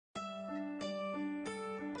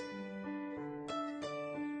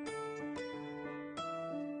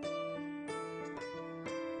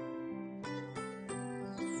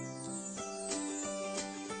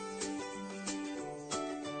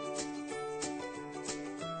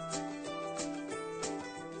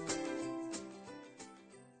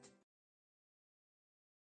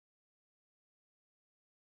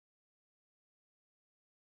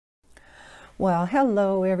Well,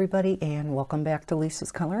 hello everybody and welcome back to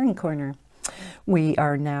Lisa's Coloring Corner. We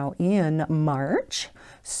are now in March,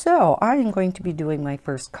 so I am going to be doing my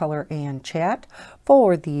first color and chat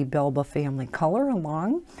for the Belba Family Color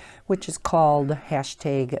Along, which is called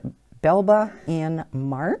hashtag Belba in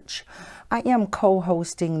March. I am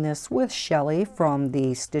co-hosting this with Shelly from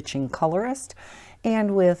the Stitching Colorist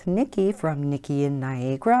and with Nikki from Nikki in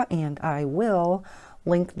Niagara, and I will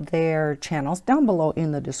link their channels down below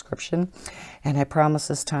in the description, and I promise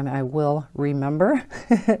this time I will remember.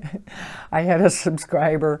 I had a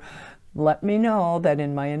subscriber let me know that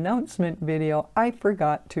in my announcement video I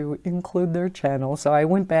forgot to include their channel, so I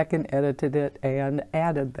went back and edited it and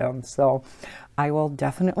added them, so I will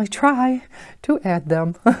definitely try to add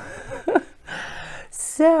them.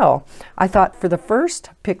 So I thought for the first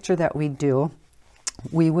picture that we do,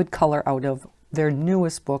 we would color out of their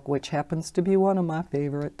newest book, which happens to be one of my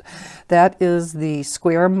favorite. That is the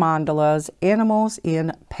Square Mandalas, Animals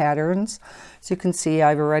in Patterns. So you can see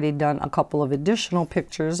I've already done a couple of additional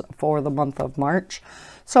pictures for the month of March.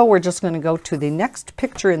 So we're just going to go to the next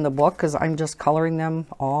picture in the book because I'm just coloring them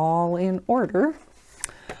all in order.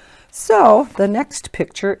 So the next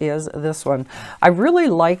picture is this one. I really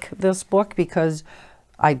like this book because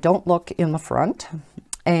I don't look in the front.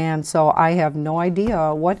 And so I have no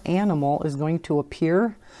idea what animal is going to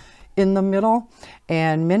appear in the middle.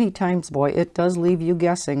 And many times, boy, it does leave you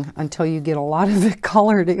guessing until you get a lot of it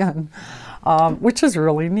colored in, which is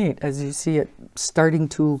really neat as you see it starting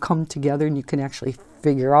to come together and you can actually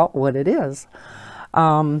figure out what it is.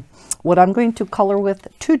 What I'm going to color with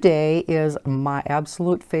today is my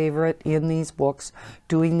absolute favorite in these books,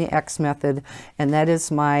 doing the X method, and that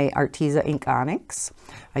is my Arteza Inkonics.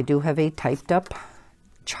 I do have a typed up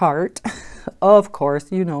chart, of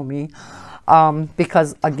course, you know me,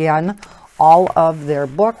 because again, all of their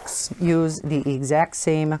books use the exact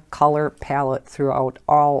same color palette throughout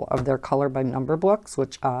all of their color by number books,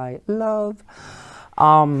 which I love.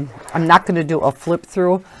 I'm not going to do a flip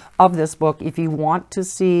through of this book. If you want to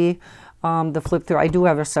see the flip through, I do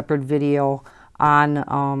have a separate video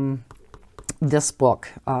on this book,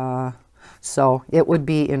 so it would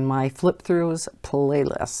be in my flip throughs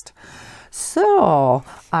playlist. So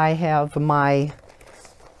I have my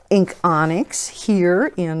Inkonics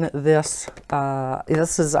here in this,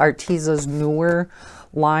 this is Arteza's newer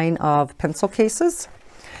line of pencil cases.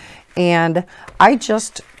 And I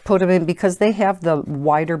just put them in because they have the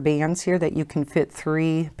wider bands here that you can fit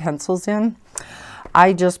 3 pencils in.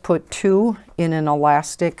 I just put 2 in an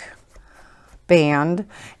elastic band.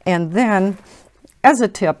 And then as a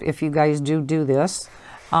tip, if you guys do this,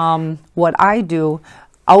 what I do,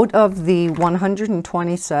 out of the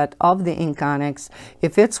 120 set of the Inkonics,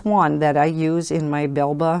 if it's one that I use in my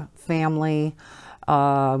Belba Family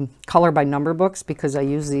color by number books, because I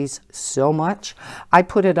use these so much, I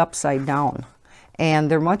put it upside down. And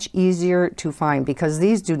they're much easier to find because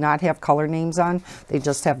these do not have color names on, they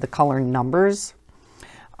just have the color numbers.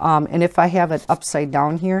 And if I have it upside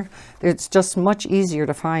down here, it's just much easier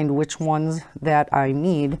to find which ones that I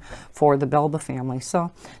need for the Belba family.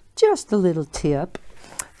 So just a little tip.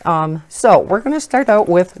 So we're going to start out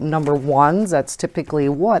with number 1s. That's typically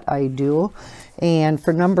what I do. And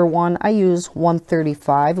for number 1, I use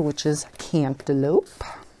 135, which is Cantaloupe.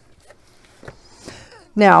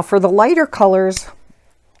 Now for the lighter colors,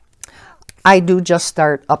 I do just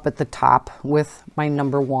start up at the top with my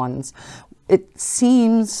number 1s. It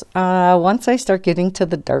seems once I start getting to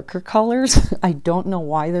the darker colors, I don't know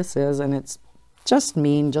why this is, and it's just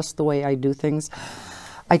just the way I do things.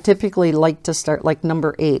 I typically like to start like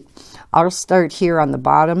number 8. I'll start here on the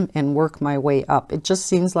bottom and work my way up. It just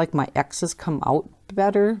seems like my X's come out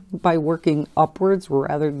better by working upwards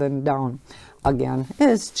rather than down. Again,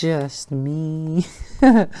 it's just me.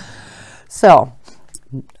 So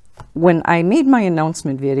when I made my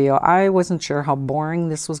announcement video, I wasn't sure how boring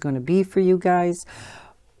this was going to be for you guys,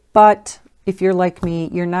 but if you're like me,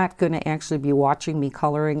 you're not going to actually be watching me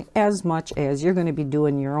coloring as much as you're going to be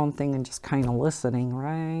doing your own thing and just kind of listening,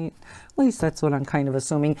 right? At least that's what I'm kind of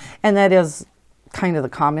assuming. And that is kind of the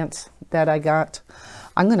comments that I got.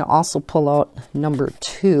 I'm going to also pull out number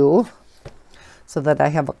 2 so that I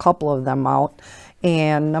have a couple of them out.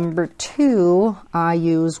 And number 2, I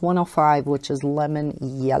use 105, which is Lemon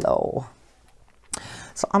Yellow.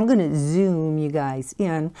 So I'm going to zoom you guys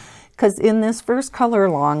in because in this first color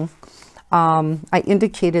along, I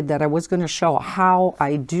indicated that I was going to show how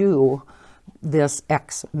I do this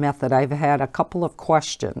X method. I've had a couple of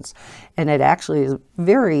questions, and it actually is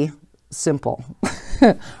very simple.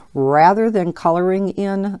 Rather than coloring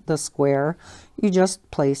in the square, you just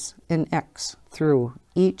place an X through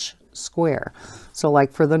each square. So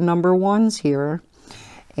like for the number ones here,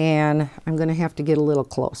 and I'm going to have to get a little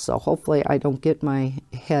close, so hopefully I don't get my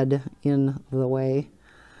head in the way.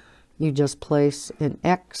 You just place an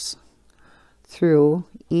X through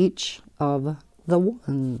each of the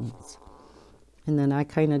ones. And then I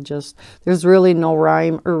kind of just, there's really no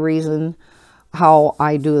rhyme or reason how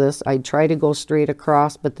I do this. I try to go straight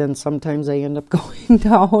across, but then sometimes I end up going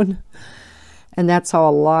down. And that's how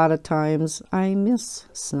a lot of times I miss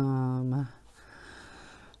some.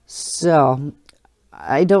 So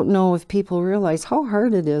I don't know if people realize how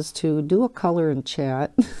hard it is to do a color and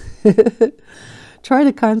chat. Try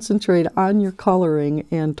to concentrate on your coloring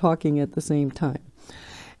and talking at the same time.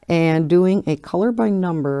 And doing a color by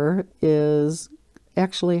number is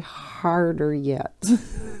actually harder yet.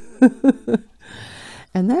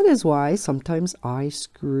 And that is why sometimes I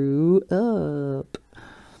screw up.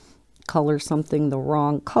 Color something the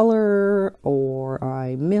wrong color, or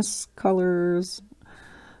I miss colors.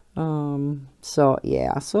 So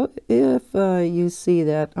yeah, so if you see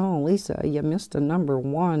that, oh Lisa, you missed a number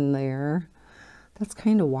 1 there, that's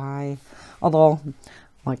kind of why. Although,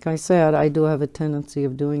 like I said, I do have a tendency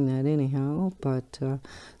of doing that anyhow. But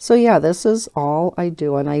so yeah, this is all I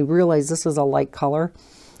do, and I realize this is a light color,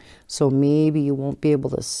 so maybe you won't be able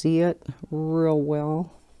to see it real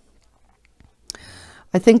well.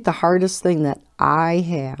 I think the hardest thing that I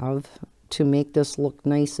have to make this look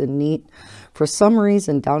nice and neat, for some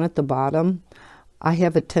reason down at the bottom, I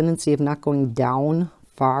have a tendency of not going down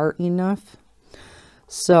far enough.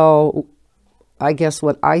 So I guess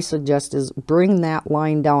what I suggest is bring that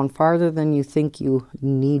line down farther than you think you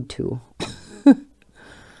need to.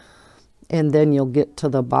 And then you'll get to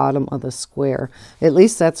the bottom of the square. At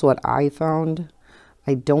least that's what I found.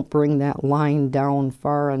 I don't bring that line down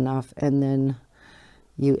far enough, and then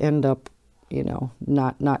you end up, you know,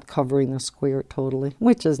 not covering the square totally,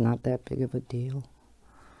 which is not that big of a deal.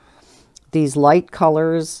 These light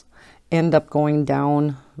colors end up going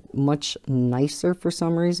down much nicer for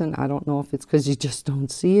some reason. I don't know if it's because you just don't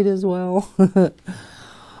see it as well.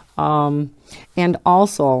 And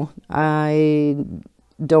also, I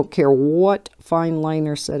don't care what fine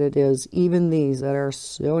liner set it is, even these that are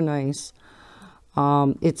so nice.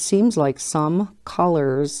 It seems like some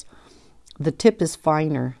colors, the tip is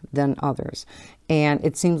finer than others. And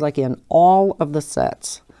it seems like in all of the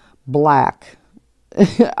sets, black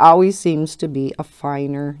always seems to be a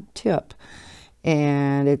finer tip.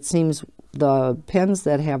 And it seems the pens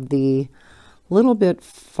that have the little bit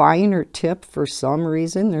finer tip, for some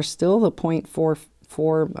reason, they're still the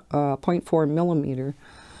 0.4 millimeter.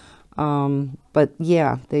 But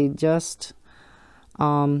yeah, they just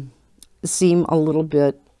seem a little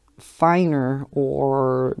bit finer,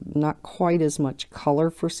 or not quite as much color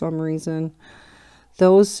for some reason.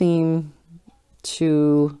 Those seem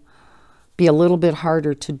to be a little bit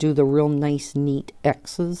harder to do the real nice neat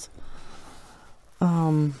X's.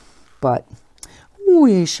 But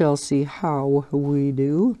we shall see how we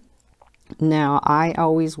do. Now, I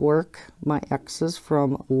always work my X's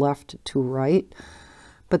from left to right,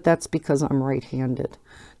 but that's because I'm right-handed.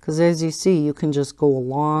 Because as you see, you can just go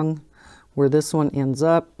along where this one ends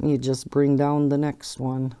up, you just bring down the next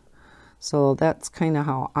one. So that's kind of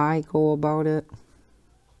how I go about it.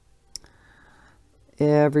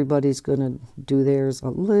 Everybody's going to do theirs a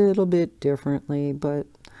little bit differently, but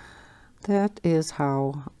that is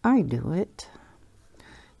how I do it.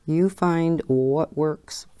 You find what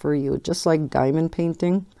works for you. Just like diamond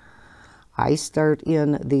painting, I start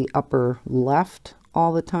in the upper left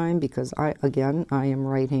all the time because I am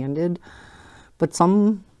right-handed. But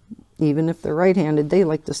some, even if they're right-handed, they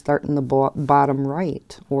like to start in the bottom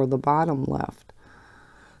right or the bottom left.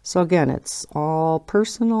 So again, it's all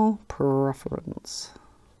personal preference.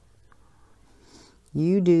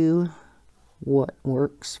 You do what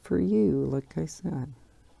works for you, like I said.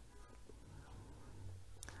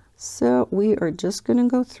 So we are just going to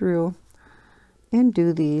go through and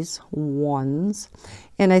do these ones.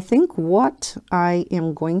 And I think what I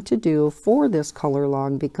am going to do for this color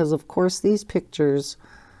log, because of course these pictures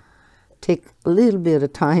take a little bit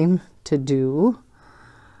of time to do.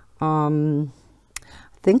 I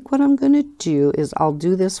think what I'm going to do is I'll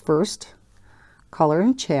do this first, color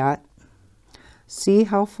and chat, see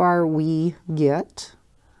how far we get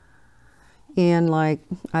in, like,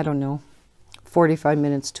 I don't know, 45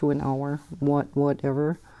 minutes to an hour,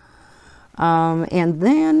 whatever. And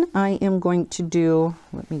then I am going to do,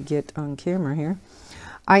 let me get on camera here,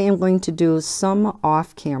 I am going to do some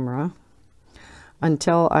off camera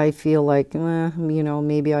until I feel like, you know,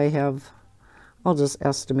 maybe I have, I'll just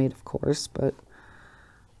estimate, of course, but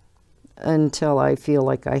until I feel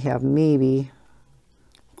like I have maybe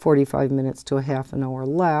 45 minutes to a half an hour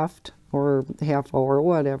left, or half hour,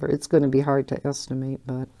 whatever. It's going to be hard to estimate,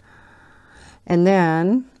 but. And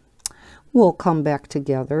then we'll come back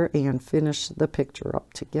together and finish the picture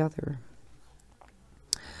up together.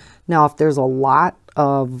 Now, if there's a lot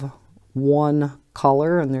of one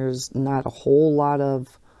color and there's not a whole lot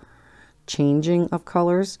of changing of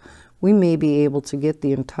colors, we may be able to get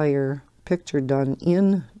the entire picture done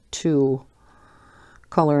in 2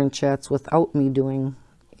 color and chats without me doing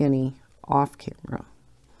any off camera.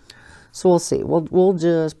 So we'll see. We'll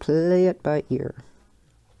just play it by ear.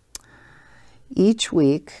 Each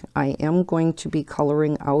week I am going to be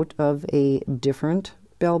coloring out of a different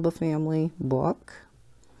Belba Family book.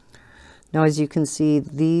 Now, as you can see,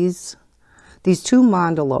 these 2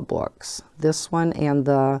 mandala books, this one and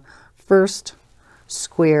the first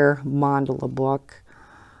square mandala book,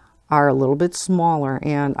 are a little bit smaller,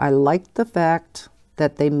 and I like the fact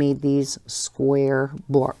that they made these square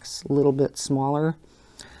books a little bit smaller,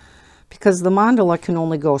 because the mandala can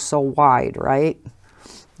only go so wide, right?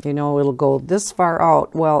 You know, it'll go this far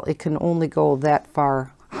out. Well, it can only go that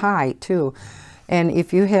far high too. And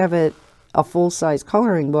if you have it a full-size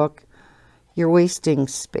coloring book, you're wasting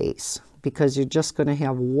space, because you're just going to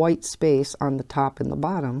have white space on the top and the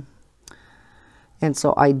bottom. And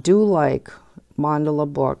so I do like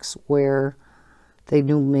mandala books where they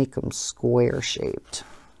do make them square shaped.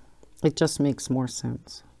 It just makes more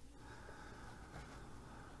sense.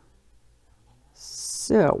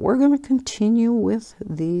 So we're going to continue with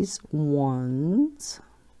these ones.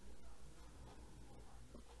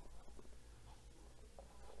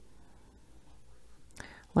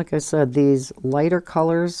 Like I said, these lighter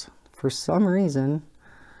colors, for some reason,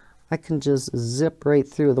 I can just zip right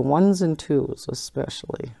through. The 1s and 2s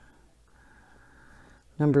especially.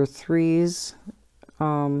 Number 3s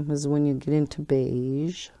is when you get into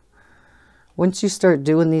beige. Once you start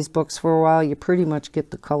doing these books for a while, you pretty much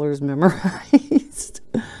get the colors memorized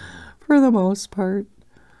for the most part.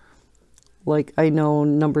 Like, I know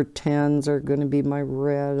number 10s are going to be my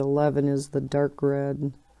red. 11 is the dark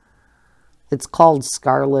red. It's called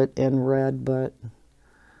scarlet and red, but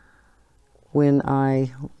when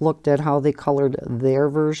I looked at how they colored their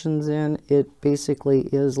versions in, it basically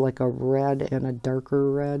is like a red and a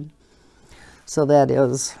darker red. So that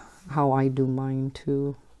is how I do mine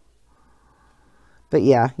too. But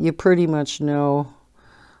yeah, you pretty much know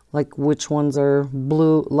like which ones are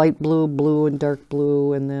blue, light blue, blue and dark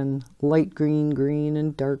blue, and then light green, green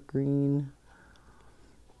and dark green.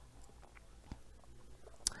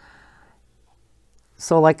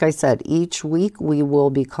 So like I said, each week we will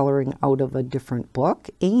be coloring out of a different book,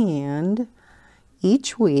 and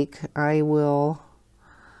each week I will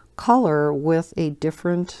color with a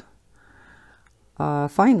different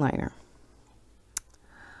fine liner.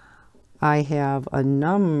 I have a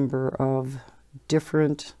number of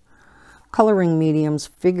different coloring mediums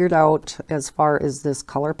figured out as far as this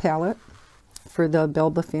color palette for the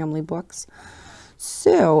Belba Family books.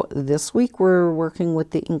 So this week we're working with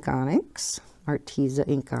the Inkonics. Arteza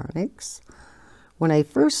Inkonics. When I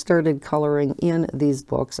first started coloring in these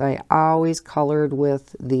books, I always colored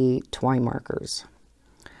with the toy markers.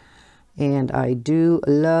 And I do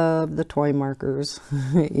love the toy markers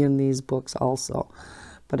in these books also.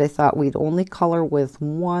 But I thought we'd only color with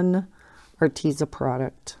one Arteza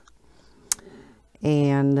product.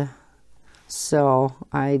 And so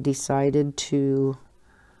I decided to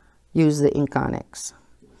use the Inkonics.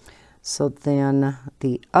 So then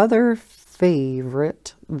the other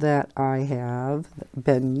favorite that I have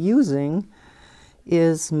been using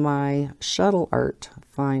is my Shuttle Art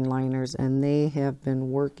fine liners, and they have been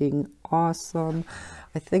working awesome.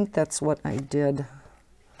 I think that's what I did,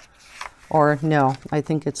 or no, I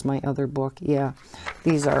think it's my other book. Yeah,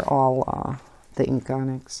 these are all the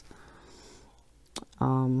Inkonics.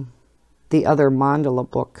 The other mandala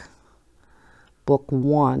book, book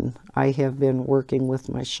 1, I have been working with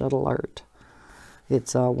my Shuttle Art.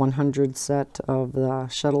 It's a 100 set of the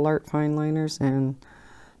Shuttle Art fine liners, and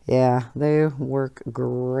yeah, they work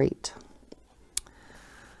great.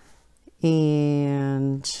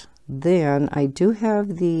 And then I do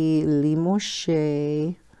have the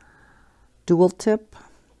Limoche dual tip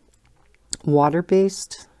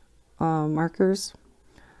water-based markers.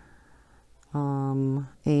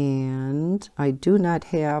 And I do not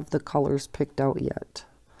have the colors picked out yet.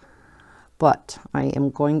 But I am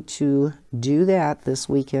going to do that this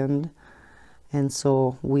weekend, and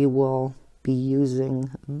so we will be using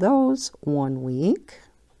those one week.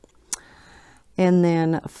 And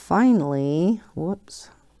then finally, whoops,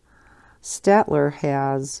 Statler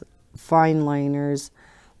has fine liners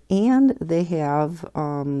And they have,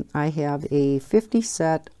 I have a 50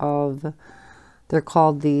 set of, they're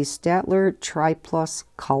called the Splatter Tri-Plus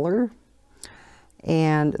Color.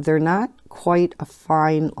 And they're not quite a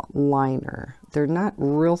fine liner. They're not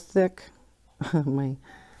real thick. My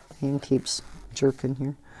hand keeps jerking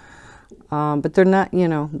here. But they're not, you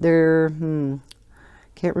know, they're,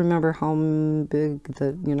 can't remember how big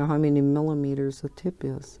the, you know, how many millimeters the tip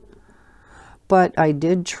is. But I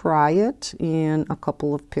did try it in a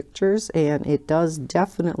couple of pictures, and it does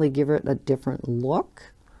definitely give it a different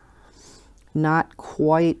look. Not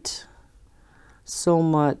quite so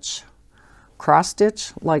much cross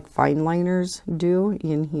stitch like Fineliners do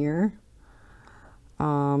in here.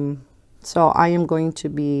 So I am going to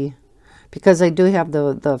be, because I do have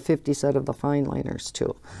the 50 set of the Fineliners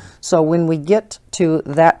too. So when we get to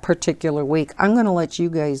that particular week, I'm going to let you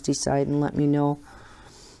guys decide and let me know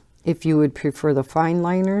if you would prefer the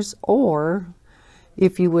Fineliners, or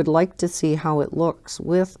if you would like to see how it looks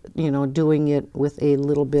with, you know, doing it with a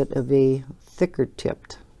little bit of a thicker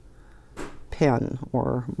tipped pen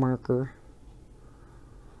or marker.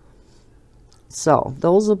 So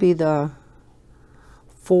those will be the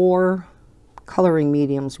 4 coloring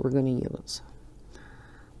mediums we're going to use.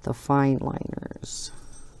 The Fineliners.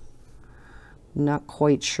 Not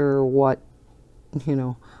quite sure what, you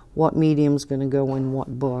know, what medium's going to go in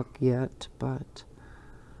what book yet, but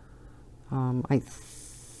I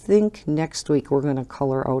think next week we're going to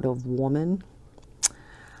color out of Woman,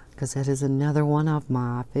 because that is another one of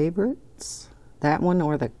my favorites. That one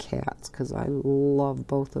or the Cats, because I love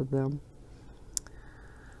both of them.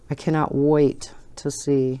 I cannot wait to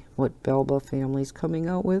see what Belba Family's coming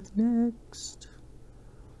out with next.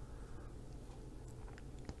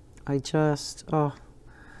 I just, oh,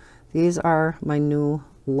 these are my new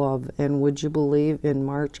love. And would you believe, in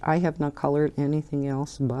March I have not colored anything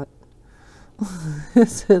else but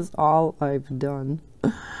this is all I've done.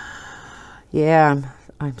 Yeah,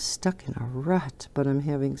 I'm stuck in a rut, but I'm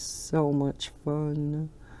having so much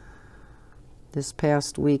fun. This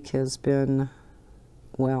past week has been,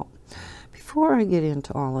 well, before I get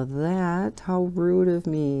into all of that, how rude of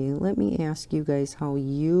me, let me ask you guys how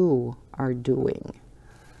you are doing.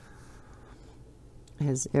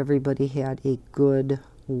 Has everybody had a good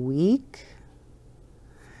week?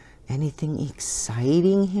 Anything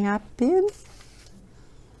exciting happen?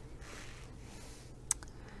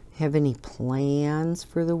 Have any plans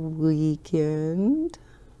for the weekend?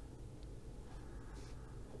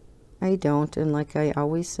 I don't, and like I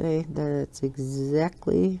always say, that's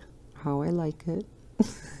exactly how I like it.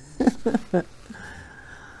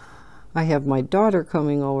 I have my daughter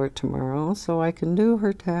coming over tomorrow, so I can do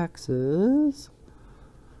her taxes.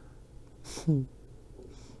 It's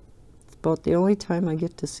about the only time I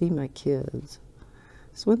get to see my kids.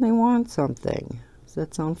 It's when they want something. Does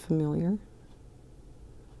that sound familiar?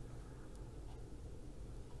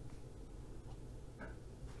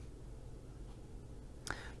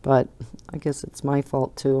 But I guess it's my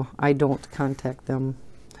fault too. I don't contact them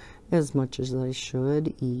as much as I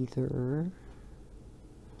should either.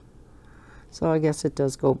 So I guess it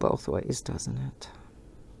does go both ways, doesn't it?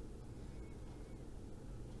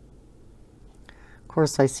 Of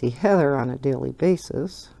course, I see Heather on a daily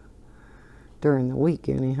basis, during the week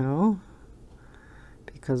anyhow,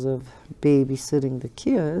 because of babysitting the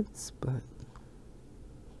kids, but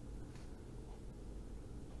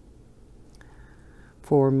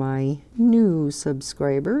for my new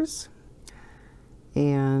subscribers,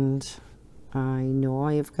 and I know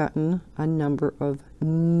I have gotten a number of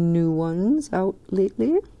new ones out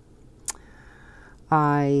lately.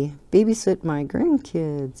 I babysit my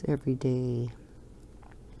grandkids every day.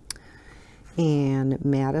 And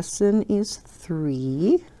Madison is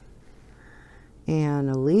 3.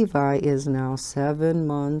 And Levi is now 7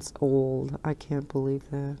 months old. I can't believe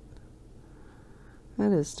that.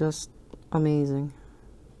 That is just amazing.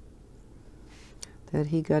 That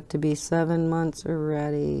he got to be 7 months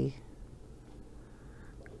already.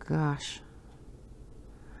 Gosh.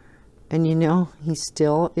 And you know, he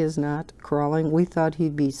still is not crawling. We thought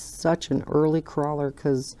he'd be such an early crawler,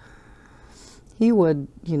 because he would,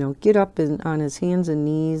 you know, get up on his hands and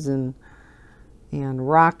knees and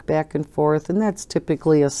rock back and forth. And that's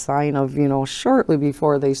typically a sign of, you know, shortly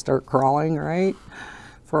before they start crawling, right?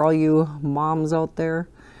 For all you moms out there.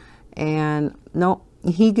 And no,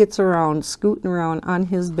 he gets around, scooting around on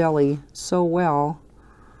his belly so well.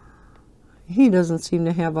 He doesn't seem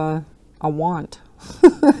to have a want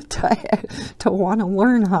to want to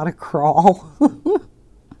learn how to crawl.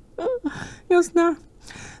 It's not.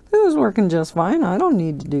 It was working just fine. I don't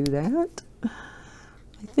need to do that.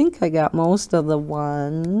 I think I got most of the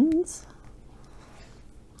ones.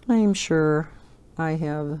 I'm sure I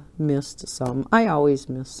have missed some. I always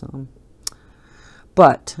miss some.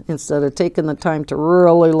 But instead of taking the time to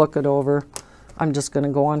really look it over, I'm just going to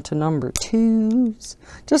go on to number 2s.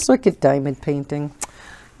 Just look at diamond painting.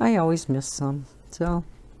 I always miss some. So,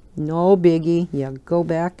 no biggie. You go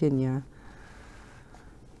back and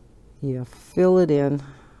you fill it in.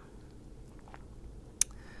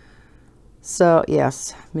 So,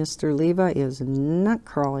 yes, Mr. Levi is not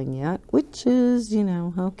crawling yet, which is, you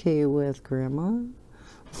know, okay with Grandma.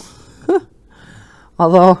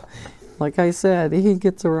 Although, like I said, he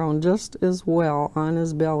gets around just as well on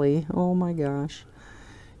his belly. Oh my gosh.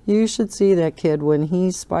 You should see that kid when he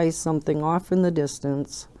spies something off in the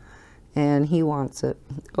distance and he wants it.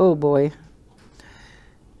 Oh boy.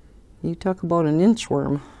 You talk about an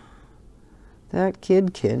inchworm. That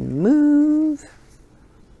kid can move.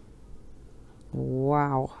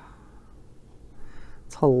 Wow.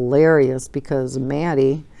 It's hilarious because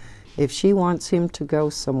Maddie, if she wants him to go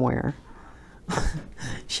somewhere,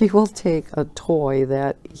 she will take a toy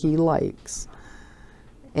that he likes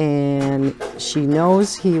and she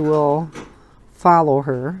knows he will follow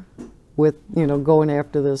her with, you know, going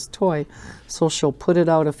after this toy. So she'll put it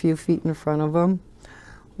out a few feet in front of him,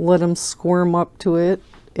 let him squirm up to it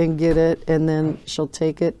and get it, and then she'll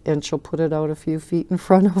take it and she'll put it out a few feet in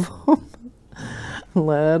front of him.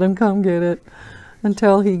 Let him come get it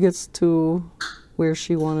until he gets to where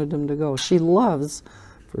she wanted him to go. She loves,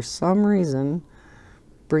 for some reason,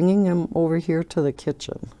 bringing him over here to the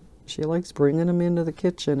kitchen. She likes bringing him into the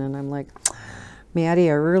kitchen, and I'm like, Maddie,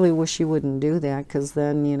 I really wish you wouldn't do that, because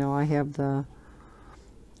then, you know, I have the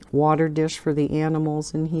water dish for the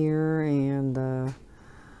animals in here, and the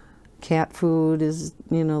cat food is,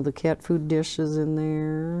 you know, the cat food dish is in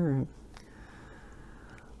there.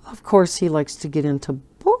 Of course, he likes to get into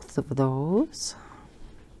both of those.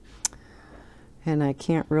 And I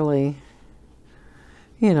can't really,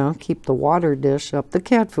 you know, keep the water dish up. The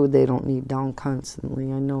cat food they don't need down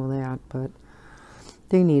constantly, I know that, but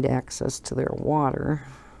they need access to their water.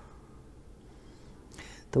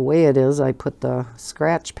 The way it is, I put the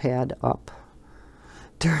scratch pad up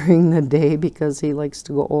during the day because he likes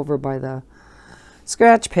to go over by the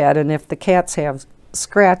scratch pad, and if the cats have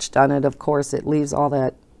scratched on it, of course, it leaves all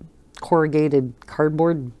that corrugated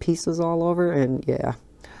cardboard pieces all over, and yeah,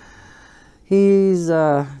 he's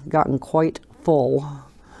gotten quite full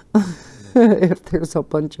if there's a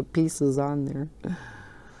bunch of pieces on there.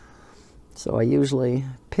 So I usually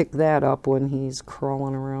pick that up when he's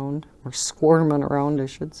crawling around, or squirming around, I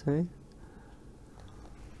should say.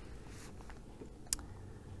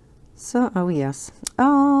 So, oh yes.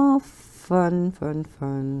 Oh, fun, fun,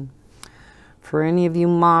 fun. For any of you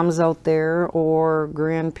moms out there, or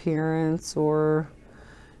grandparents, or,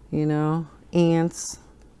 you know, aunts,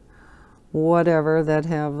 whatever, that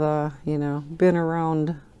have, you know, been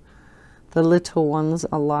around the little ones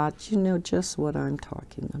a lot, you know just what I'm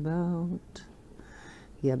talking about.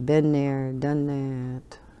 You've been there, done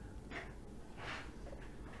that.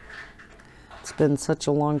 It's been such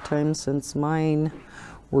a long time since mine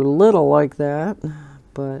were little like that,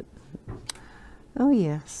 but oh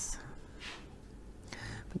yes.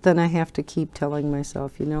 But then I have to keep telling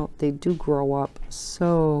myself, you know, they do grow up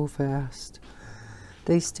so fast.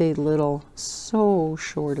 They stay little so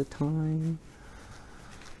short a time.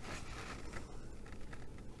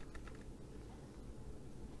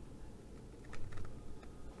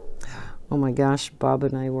 Oh my gosh, Bob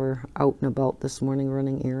and I were out and about this morning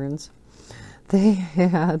running errands. They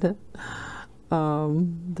had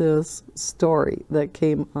this story that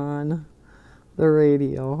came on the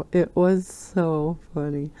radio. It was so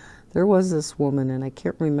funny. There was this woman, and I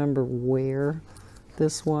can't remember where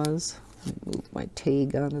this was. Move my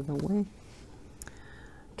tag out of the way.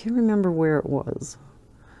 Can't remember where it was,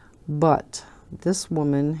 but this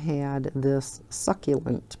woman had this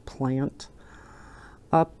succulent plant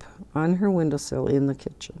up on her windowsill in the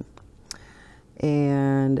kitchen,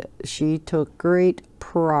 and she took great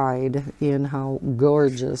pride in how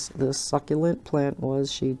gorgeous this succulent plant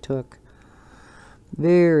was. She took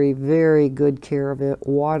very, very good care of it,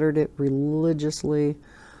 watered it religiously,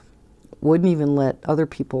 wouldn't even let other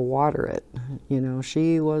people water it. You know,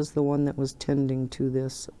 she was the one that was tending to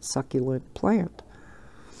this succulent plant.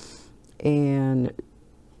 And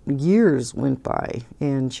years went by,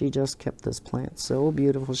 and she just kept this plant so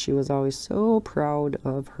beautiful. She was always so proud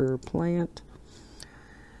of her plant.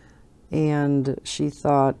 And she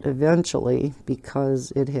thought eventually,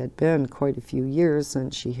 because it had been quite a few years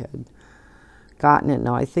since she had gotten it.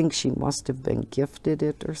 Now, I think she must have been gifted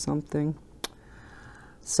it or something.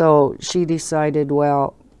 So she decided,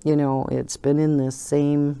 well, you know, it's been in this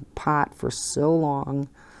same pot for so long.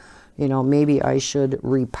 you know, maybe I should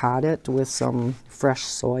repot it with some fresh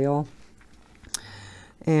soil.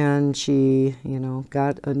 And she, you know,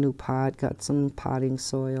 got a new pot, got some potting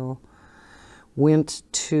soil, went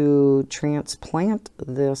to transplant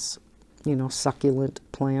this, you know, succulent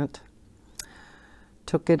plant,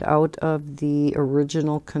 took it out of the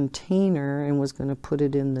original container and was going to put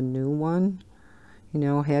it in the new one. You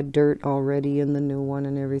know, had dirt already in the new one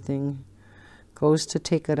and everything. Goes to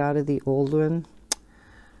take it out of the old one,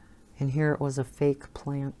 and here it was a fake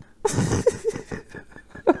plant.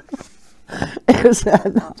 Is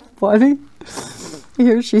that not funny?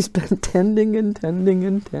 Here she's been tending and tending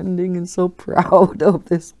and tending and so proud of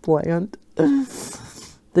this plant.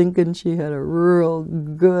 Thinking she had a real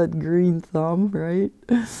good green thumb, right?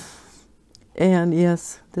 And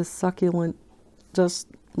yes, this succulent just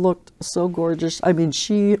looked so gorgeous. I mean,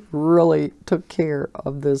 she really took care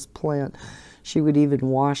of this plant. She would even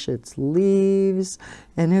wash its leaves.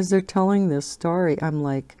 And as they're telling this story, I'm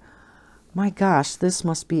like, my gosh, this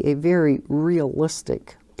must be a very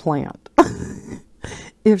realistic plant.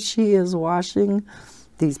 If she is washing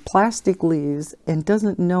these plastic leaves and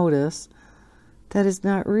doesn't notice that it's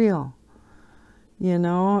not real, you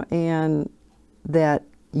know, and that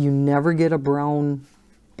you never get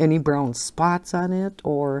any brown spots on it,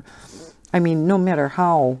 or, I mean, no matter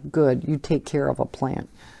how good you take care of a plant,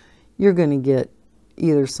 you're going to get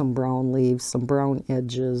either some brown leaves, some brown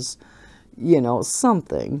edges, you know,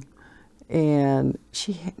 something. And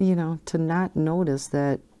she, you know, to not notice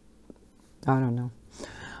that, I don't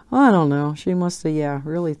know. She must have, yeah,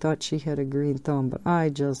 really thought she had a green thumb, but I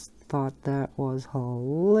just thought that was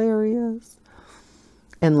hilarious.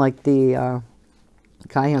 And like the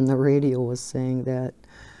guy on the radio was saying, that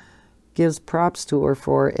gives props to her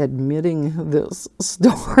for admitting this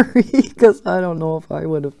story, because I don't know if I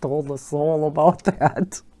would have told a soul about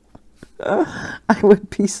that. I would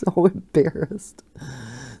be so embarrassed.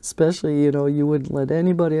 Especially, you know, you wouldn't let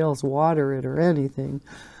anybody else water it or anything.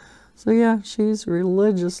 So yeah, she's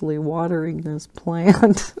religiously watering this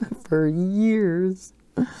plant for years.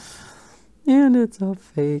 And it's a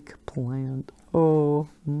fake plant. Oh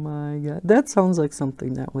my God. That sounds like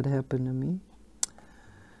something that would happen to me.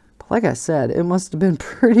 But like I said, it must have been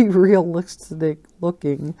pretty realistic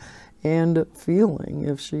looking and feeling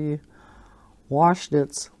if she washed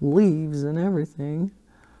its leaves and everything,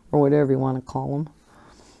 or whatever you want to call them.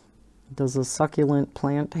 Does a succulent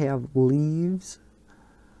plant have leaves?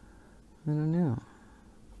 I don't know.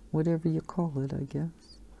 Whatever you call it, I guess.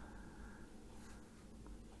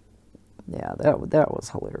 Yeah, that was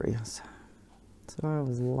hilarious. So I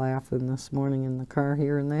was laughing this morning in the car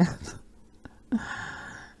hearing that.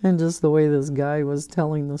 And just the way this guy was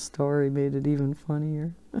telling the story made it even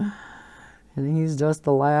funnier. And he's just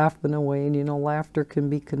laughing away. And you know, laughter can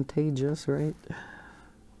be contagious, right?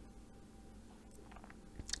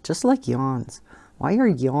 Just like yawns. Why are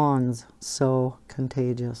yawns so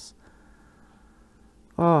contagious?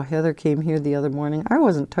 Oh, Heather came here the other morning. I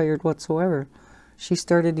wasn't tired whatsoever. She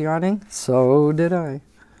started yawning. So did I.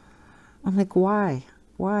 I'm like, why?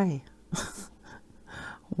 Why?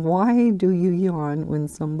 Why do you yawn when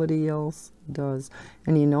somebody else does?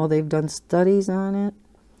 And you know, they've done studies on it.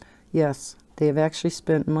 Yes, they have actually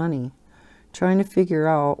spent money trying to figure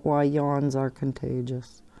out why yawns are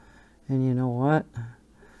contagious. And you know what?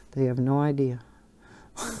 They have no idea.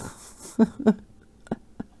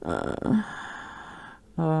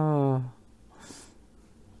 Oh.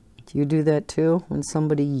 Do you do that too? When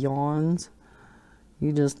somebody yawns,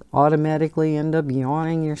 you just automatically end up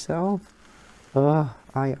yawning yourself?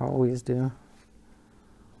 I always do.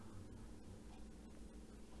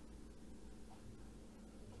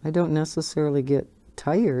 I don't necessarily get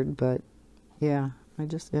tired, but yeah, I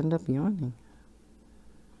just end up yawning.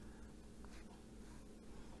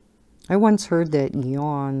 I once heard that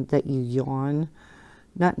you yawn,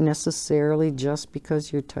 not necessarily just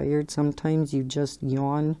because you're tired. Sometimes you just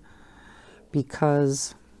yawn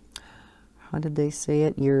because, how did they say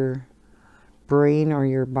it? Your brain or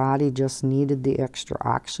your body just needed the extra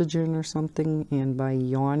oxygen or something, and by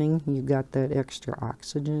yawning, you got that extra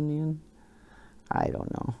oxygen in. I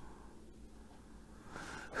don't know.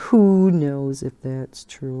 Who knows if that's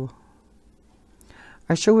true?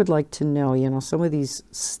 I sure would like to know, you know, some of these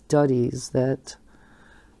studies that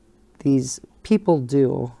these people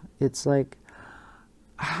do. It's like,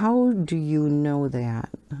 how do you know that?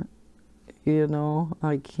 You know,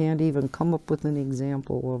 I can't even come up with an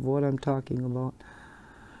example of what I'm talking about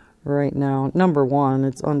right now. Number one,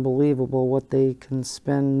 it's unbelievable what they can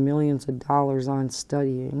spend millions of dollars on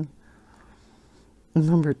studying.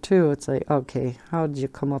 Number two, it's like, okay, how did you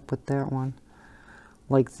come up with that one?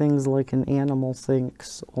 like things like an animal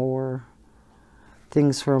thinks, or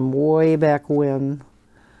things from way back when,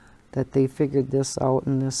 that they figured this out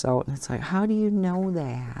and this out. And it's like, how do you know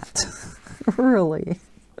that? Really?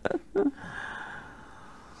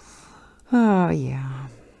 Oh, yeah.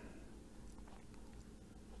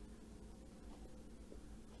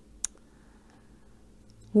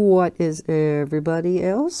 What is everybody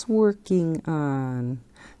else working on?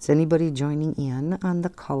 Is anybody joining in on the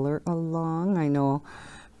color along? I know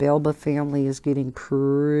Belba Family is getting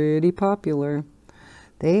pretty popular.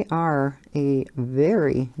 They are a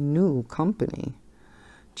very new company,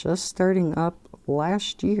 just starting up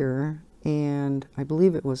last year, and I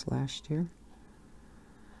believe it was last year.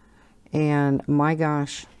 And my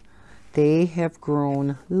gosh, they have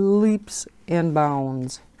grown leaps and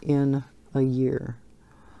bounds in a year.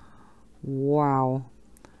 Wow.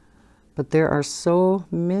 But there are so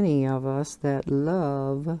many of us that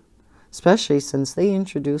love, especially since they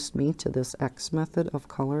introduced me to this X method of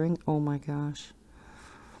coloring. Oh my gosh.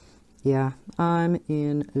 Yeah, I'm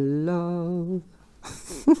in love.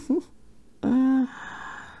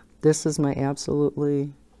 This is my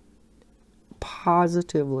absolutely,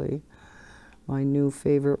 positively, my new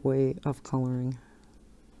favorite way of coloring.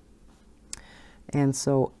 And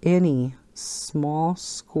so any small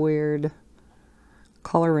squared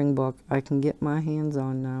coloring book I can get my hands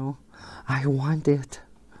on now, I want it.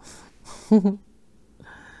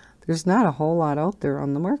 There's not a whole lot out there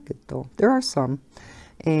on the market, though. There are some.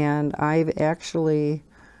 And I've actually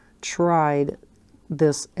tried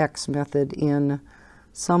this X method in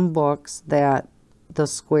some books that the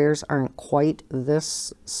squares aren't quite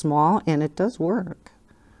this small, and it does work.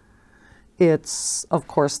 It's, of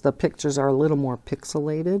course, the pictures are a little more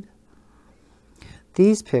pixelated.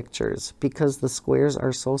 These pictures, because the squares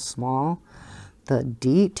are so small, the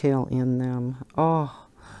detail in them, oh,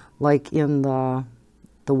 like in the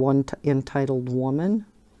one entitled Woman,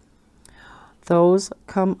 those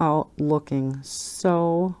come out looking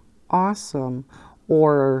so awesome.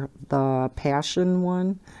 Or the Passion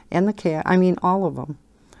one, and the cat, I mean all of them.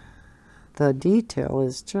 The detail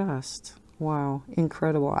is just, wow,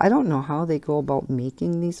 incredible. I don't know how they go about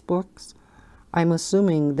making these books. I'm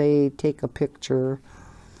assuming they take a picture,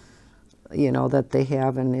 you know, that they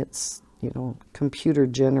have, and it's, you know, computer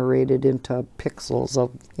generated into pixels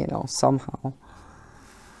of, you know, somehow.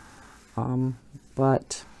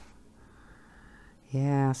 But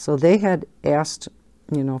yeah, so they had asked,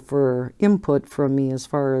 you know, for input from me as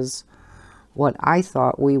far as what I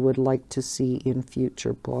thought we would like to see in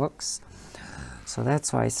future books. So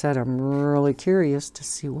that's why I said I'm really curious to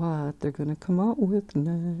see what they're going to come out with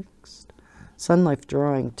next. Sun Life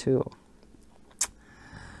Drawing, too.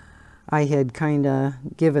 I had kind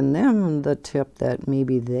of given them the tip that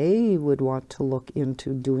maybe they would want to look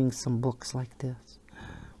into doing some books like this.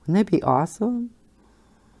 Wouldn't that be awesome?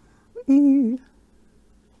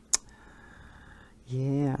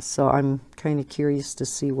 Yeah, so I'm kind of curious to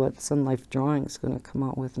see what Sun Life Drawing is going to come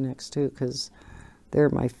out with next, too, because they're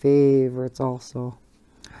my favorites also.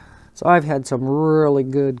 So I've had some really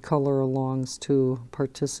good color alongs to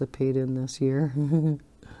participate in this year.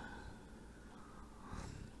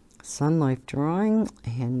 Sun Life Drawing,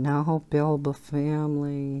 and now Belba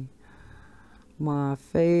Family, my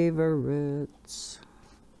favorites.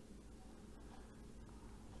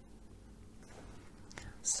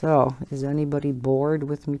 So, is anybody bored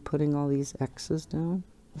with me putting all these X's down?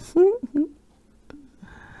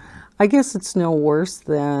 I guess it's no worse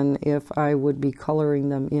than if I would be coloring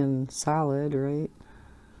them in solid, right?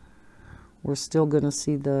 We're still going to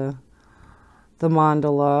see the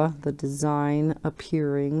mandala, the design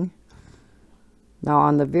appearing. Now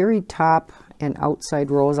on the very top and outside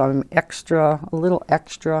rows, I'm a little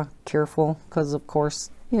extra careful because, of course,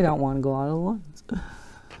 you don't want to go out of the lines.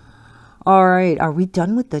 All right, are we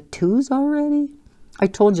done with the twos already? I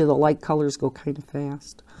told you the light colors go kind of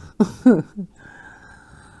fast.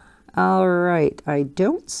 All right, I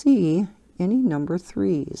don't see any number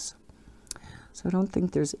threes. So I don't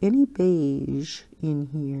think there's any beige in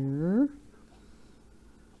here.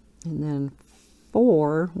 And then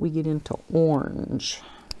 4, we get into orange.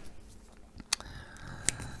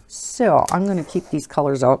 So I'm going to keep these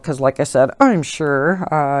colors out because, like I said, I'm sure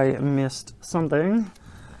I missed something.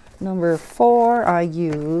 Number 4, I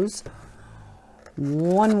use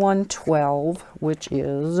 1112, which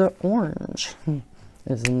is orange.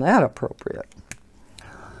 Isn't that appropriate?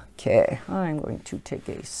 Okay, I'm going to take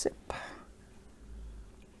a sip.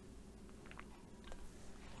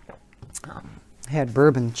 Had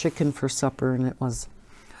bourbon chicken for supper, and it was,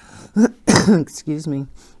 excuse me,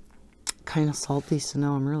 kind of salty, so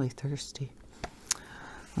now I'm really thirsty.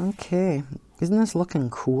 Okay, isn't this looking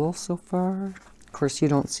cool so far? Of course, you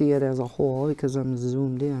don't see it as a whole because I'm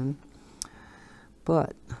zoomed in.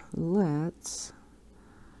 But let's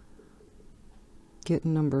get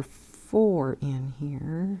number 4 in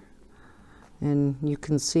here. And you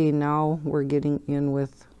can see now we're getting in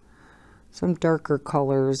with some darker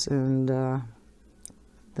colors, and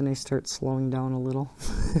then I start slowing down a little.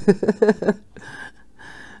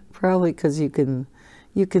 Probably because you can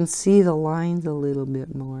see the lines a little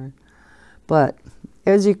bit more. But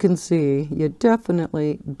as you can see, you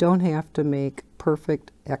definitely don't have to make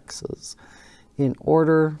perfect X's in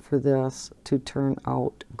order for this to turn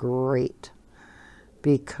out great,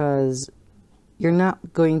 because you're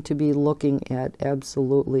not going to be looking at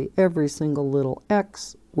absolutely every single little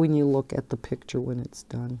X when you look at the picture when it's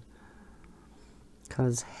done.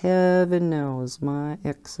 Because heaven knows my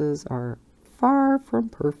X's are far from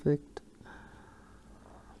perfect.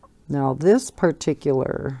 Now this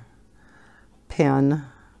particular pen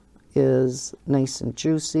is nice and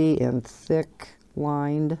juicy and thick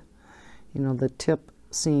lined. You know, the tip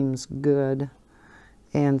seems good.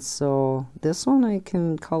 And so this one I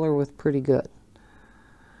can color with pretty good.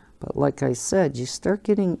 But like I said, you start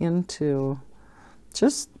getting into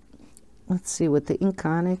just, let's see, with the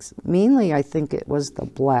Inkonics, mainly I think it was the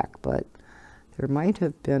black, but there might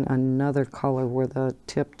have been another color where the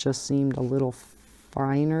tip just seemed a little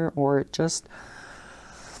finer, or it just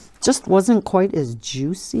wasn't quite as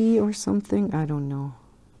juicy or something. I don't know.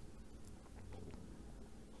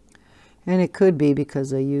 And it could be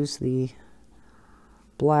because I use the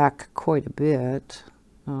black quite a bit,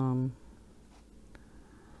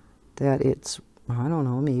 that it's, I don't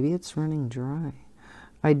know, maybe it's running dry.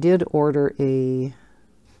 I did order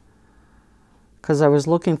because I was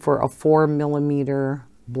looking for a 4mm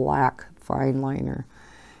black fine liner,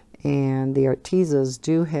 and the Artezas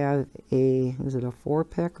do have is it a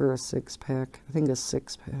 4-pack or a 6-pack? I think a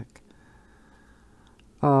 6-pack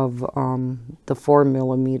of the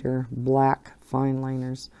 4mm black fine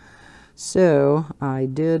liners. So I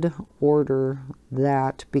did order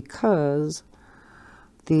that because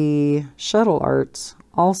the Shuttle Arts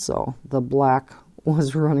also, the black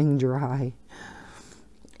was running dry.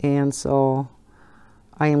 And so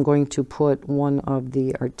I am going to put one of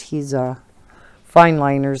the Arteza fine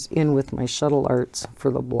liners in with my Shuttle Arts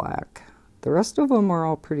for the black. The rest of them are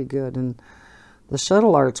all pretty good, and the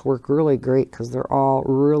Shuttle Arts work really great because they're all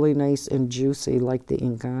really nice and juicy like the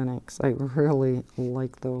Inkonics. I really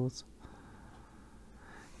like those.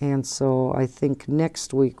 And so I think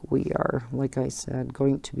next week we are, like I said,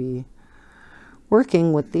 going to be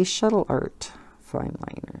working with these Shuttle Art fine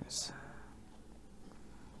liners.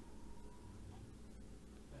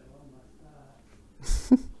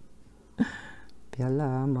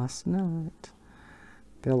 Bella must not.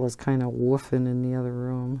 Bella's kind of woofing in the other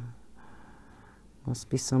room. Must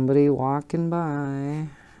be somebody walking by.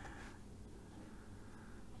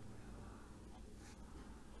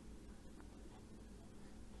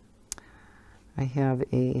 I have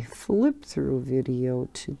a flip through video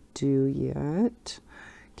to do yet.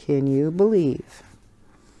 Can you believe?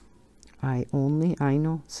 I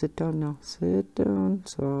know, sit down now, sit down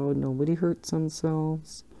so nobody hurts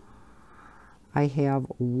themselves. I have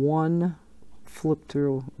one flip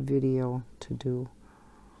through video to do.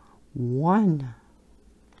 One.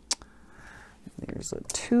 There's a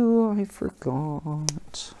 2 I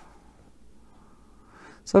forgot.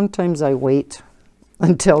 Sometimes I wait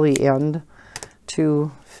until the end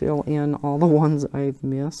to fill in all the ones I've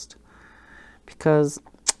missed, because,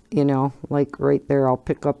 you know, like right there, I'll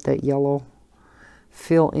pick up that yellow,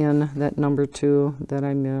 fill in that number 2 that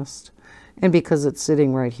I missed, and because it's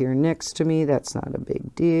sitting right here next to me, that's not a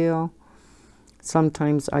big deal.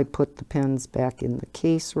 Sometimes I put the pens back in the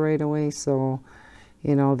case right away, so,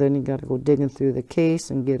 you know, then you got to go digging through the case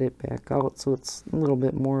and get it back out, so it's a little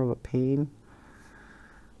bit more of a pain.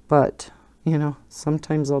 But, you know,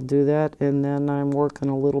 sometimes I'll do that, and then I'm working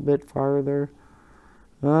a little bit farther.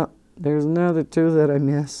 Oh, there's another 2 that I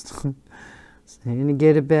missed. And to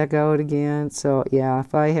get it back out again. So, yeah,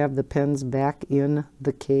 if I have the pens back in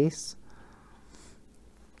the case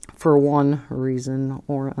for one reason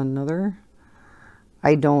or another,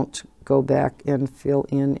 I don't go back and fill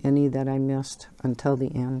in any that I missed until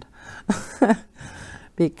the end.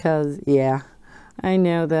 Because, yeah, I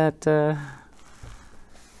know that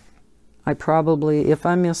I probably, if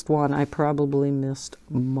I missed one, I probably missed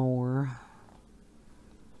more.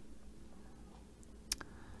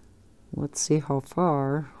 Let's see how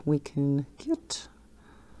far we can get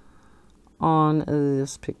on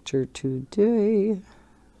this picture today.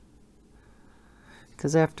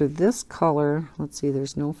 Because after this color, let's see,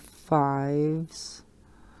 there's no 5s.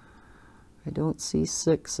 I don't see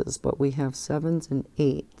 6s, but we have 7s and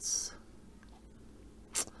 8s.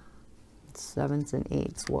 7s and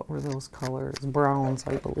 8s. What were those colors? Browns,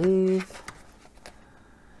 I believe.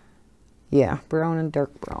 Yeah, brown and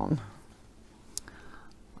dark brown.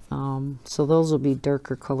 So those will be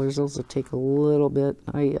darker colors. Those will take a little bit.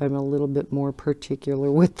 I'm a little bit more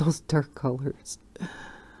particular with those dark colors.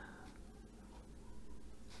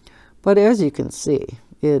 But as you can see,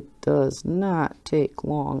 it does not take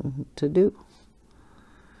long to do.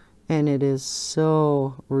 And it is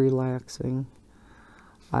so relaxing.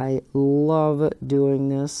 I love doing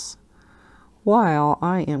this while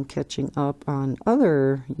I am catching up on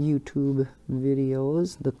other YouTube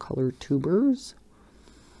videos, the color tubers.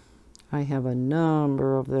 I have a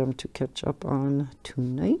number of them to catch up on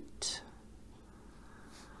tonight.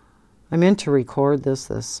 I meant to record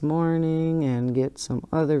this morning and get some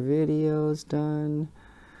other videos done.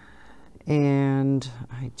 And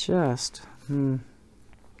I just,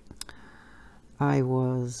 I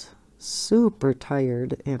was super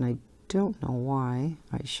tired, and I don't know why.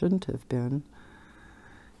 I shouldn't have been.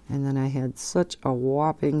 And then I had such a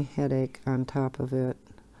whopping headache on top of it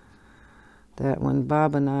that when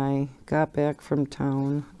Bob and I got back from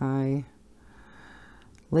town, I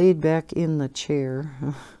laid back in the chair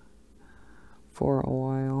for a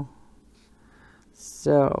while.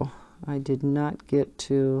 So I did not get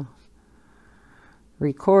to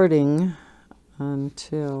recording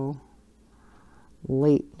until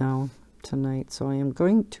late now tonight. So I am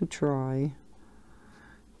going to try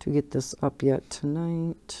to get this up yet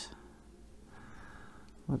tonight.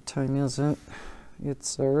 What time is it?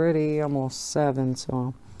 It's already almost 7,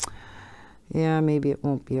 so yeah, maybe it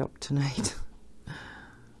won't be up tonight.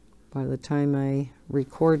 By the time I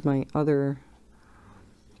record my other,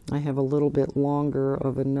 I have a little bit longer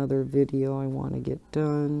of another video I want to get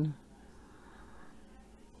done.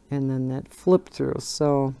 And then that flip through.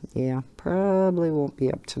 So yeah, probably won't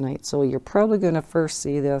be up tonight. So you're probably going to first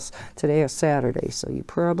see this. Today is Saturday, so you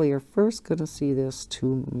probably are first going to see this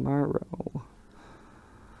tomorrow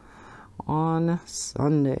on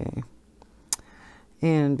Sunday.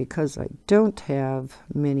 And because I don't have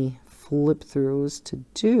many flip throughs to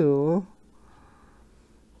do,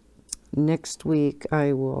 next week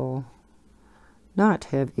I will not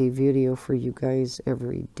have a video for you guys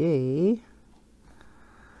every day.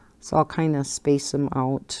 So I'll kind of space them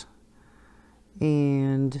out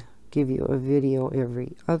and give you a video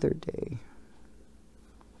every other day,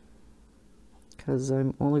 because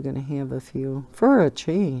I'm only going to have a few for a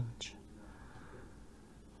change.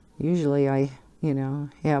 Usually I,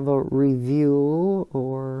 have a review,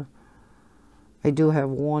 or I do have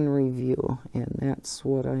one review, and that's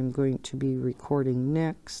what I'm going to be recording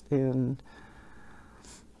next, and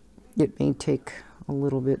it may take a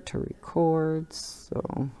little bit to record,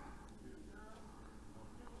 so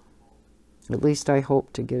at least I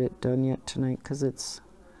hope to get it done yet tonight, because it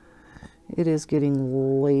is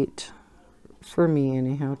getting late for me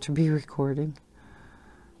anyhow to be recording.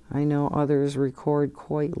 I know others record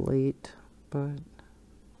quite late, but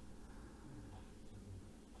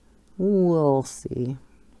we'll see.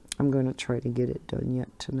 I'm going to try to get it done yet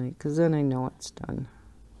tonight, because then I know it's done.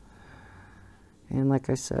 And like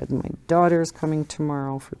I said, my daughter's coming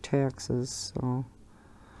tomorrow for taxes, so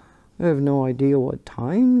I have no idea what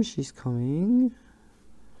time she's coming.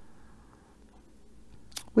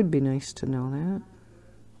 Would be nice to know that.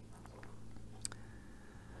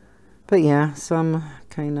 But yeah, some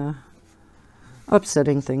kind of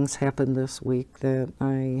upsetting things happened this week that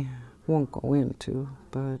I won't go into,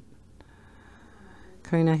 but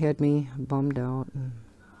kind of had me bummed out and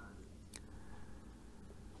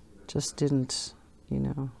just didn't,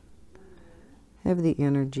 have the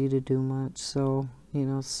energy to do much. So,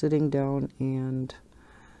 sitting down and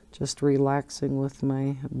just relaxing with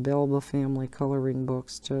my Belba Family coloring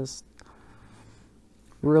books just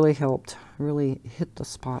really helped, really hit the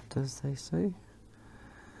spot, as they say.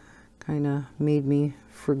 Kind of made me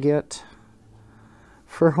forget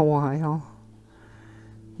for a while,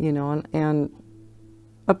 and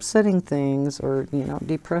upsetting things or,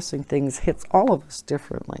 depressing things hits all of us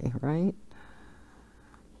differently, right?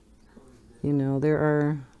 There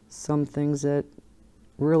are some things that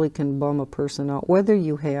really can bum a person out, whether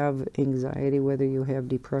you have anxiety, whether you have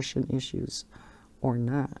depression issues or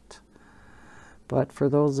not. But for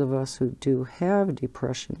those of us who do have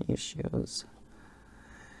depression issues,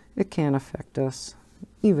 it can affect us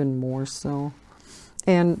even more so.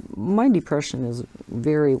 And my depression is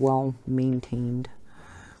very well maintained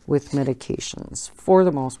with medications for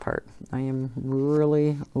the most part. I am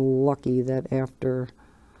really lucky that after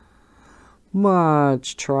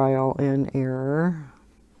much trial and error,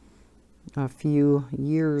 a few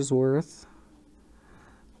years worth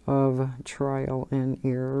of trial and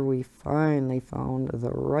error, we finally found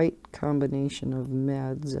the right combination of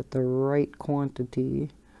meds at the right quantity.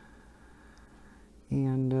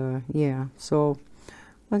 And yeah, so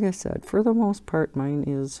like I said, for the most part, mine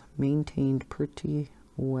is maintained pretty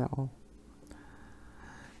well.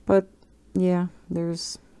 But yeah, there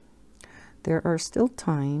are still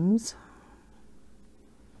times,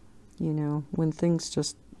 you know, when things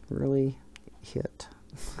just really hit.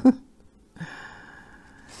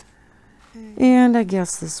 And I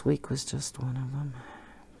guess this week was just one of them.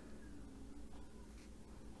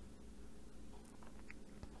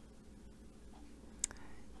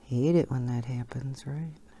 Hate it when that happens,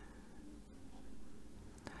 right?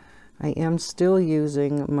 I am still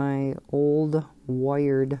using my old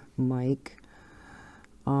wired mic.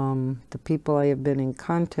 The people I have been in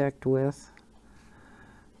contact with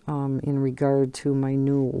in regard to my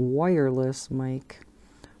new wireless mic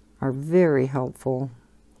are very helpful.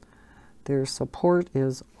 Their support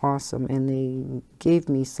is awesome, and they gave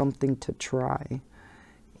me something to try.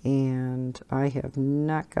 And I have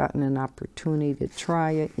not gotten an opportunity to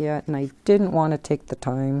try it yet, and I didn't want to take the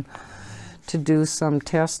time to do some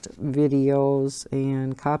test videos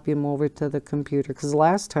and copy them over to the computer, because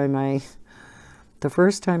the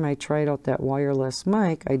first time I tried out that wireless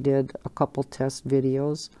mic, I did a couple test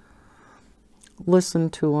videos,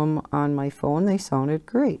 listened to them on my phone. They sounded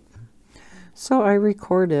great. So I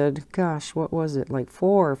recorded, gosh, what was it, like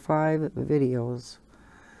 4 or 5 videos,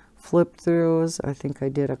 flip throughs. I think I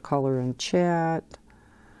did a color and chat,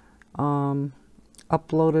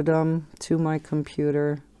 uploaded them to my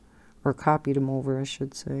computer, or copied them over, I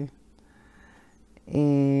should say,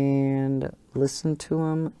 and listened to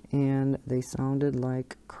them, and they sounded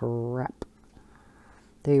like crap.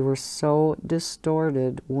 They were so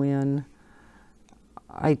distorted when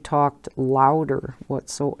I talked louder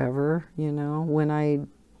whatsoever, you know. When I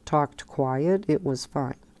talked quiet, it was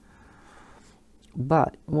fine.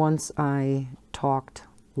 But once I talked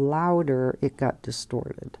louder, it got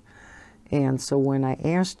distorted. And so when I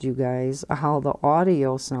asked you guys how the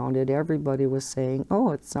audio sounded, everybody was saying,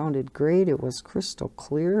 oh, it sounded great, it was crystal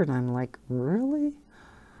clear. And I'm like, really?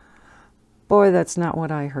 Boy, that's not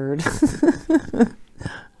what I heard.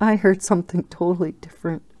 I heard something totally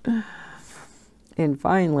different. And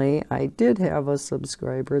finally, I did have a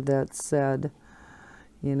subscriber that said,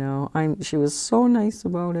 you know, she was so nice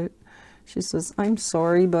about it. She says, I'm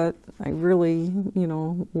sorry, but I really, you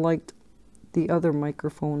know, liked the other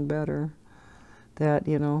microphone better. That,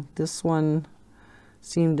 you know, this one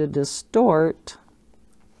seemed to distort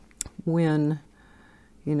when,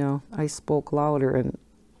 you know, I spoke louder. And,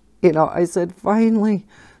 you know, I said, finally,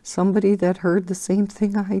 somebody that heard the same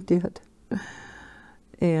thing I did.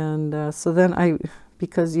 And so then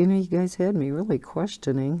because, you know, you guys had me really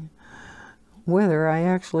questioning whether I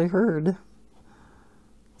actually heard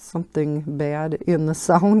something bad in the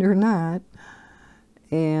sound or not.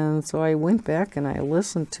 And so I went back and I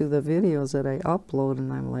listened to the videos that I upload,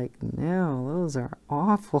 and I'm like, no, those are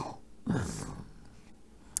awful.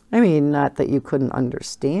 I mean, not that you couldn't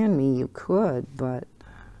understand me, you could, but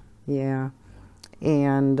yeah.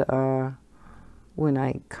 And when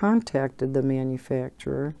I contacted the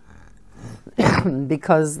manufacturer,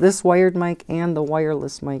 because this wired mic and the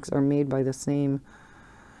wireless mics are made by the same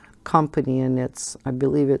company, and I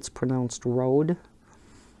believe it's pronounced Rode,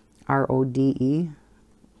 R-O-D-E.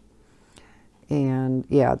 And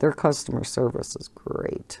yeah, their customer service is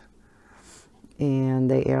great. And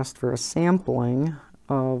they asked for a sampling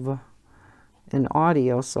of an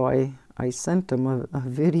audio, so I sent them a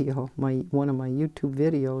video, one of my YouTube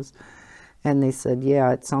videos, and they said,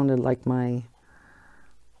 yeah, it sounded like my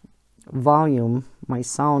volume, my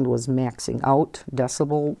sound was maxing out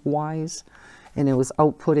decibel-wise, and it was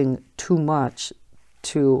outputting too much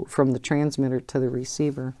from the transmitter to the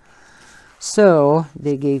receiver. So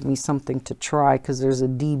they gave me something to try, because there's a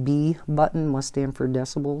dB button, must stand for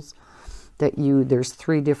decibels, there's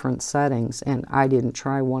 3 different settings, and I didn't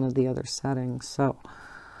try one of the other settings. So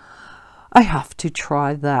I have to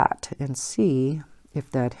try that and see if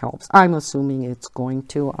that helps. I'm assuming it's going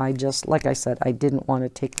to. I just, like I said, I didn't want to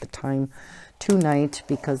take the time tonight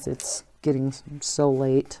because it's getting so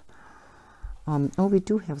late. Oh, we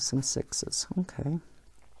do have some 6s. Okay.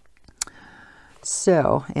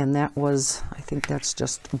 So, and that was, I think that's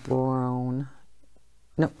just brown.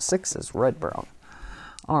 No, 6 is red brown.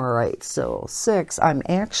 All right, so 6, I'm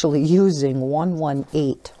actually using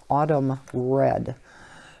 118 Autumn Red,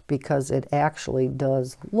 because it actually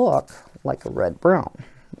does look like a red brown.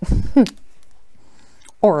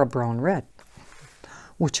 Or a brown red,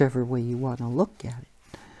 whichever way you want to look at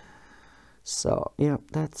it. So, yeah,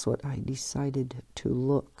 that's what I decided to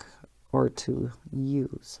look or to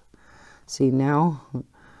use. See, now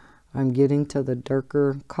I'm getting to the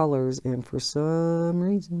darker colors, and for some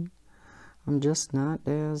reason, I'm just not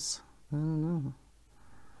as, I don't know.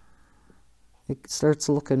 It starts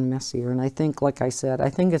looking messier, and I think, like I said, I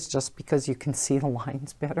think it's just because you can see the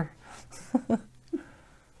lines better.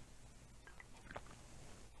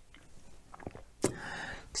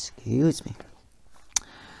 Excuse me.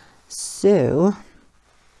 So,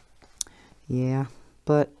 yeah,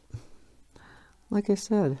 but like I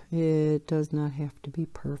said, it does not have to be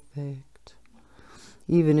perfect.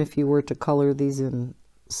 Even if you were to color these in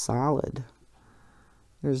solid,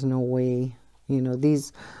 there's no way, you know,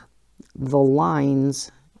 the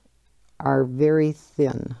lines are very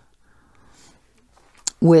thin,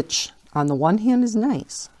 which on the one hand is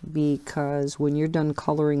nice, because when you're done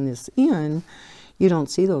coloring this in, you don't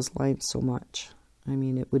see those lines so much. I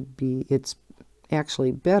mean, it's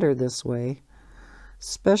actually better this way,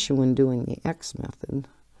 especially when doing the X method,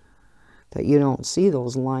 that you don't see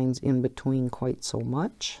those lines in between quite so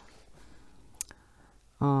much.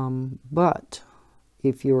 But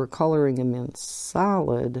if you were coloring them in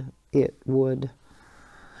solid, it would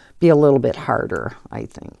be a little bit harder, I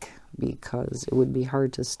think, because it would be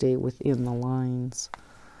hard to stay within the lines.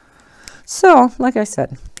 So, like I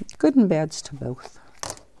said, good and bads to both.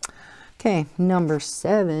 Okay, number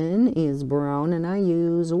 7 is brown, and I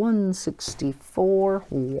use 164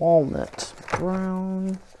 walnut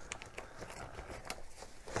brown.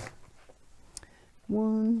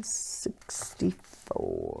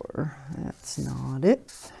 164. That's not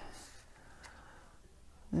it.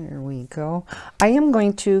 There we go. I am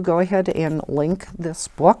going to go ahead and link this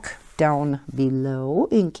book down below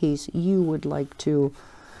in case you would like to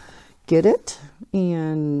get it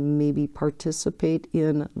and maybe participate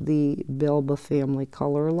in the Belba Family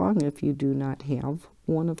color along if you do not have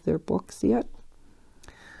one of their books yet.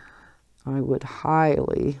 I would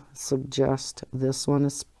highly suggest this one,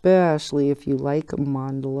 especially if you like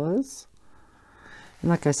mandalas. And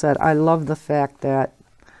like I said, I love the fact that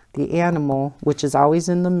the animal, which is always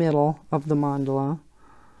in the middle of the mandala,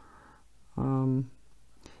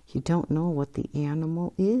 you don't know what the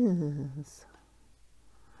animal is.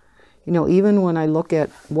 You know, even when I look at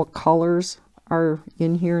what colors are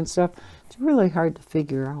in here and stuff, it's really hard to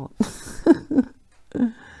figure out.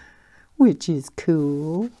 Which is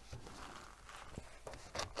cool.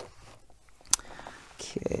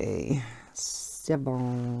 Okay,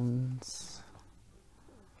 7.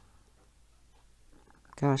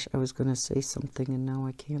 Gosh, I was going to say something and now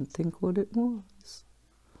I can't think what it was.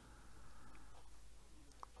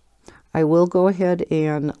 I will go ahead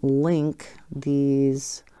and link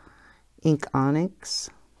these Inkonics.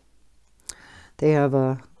 They have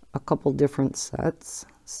a couple different sets,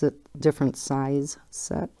 different size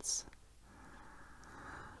sets.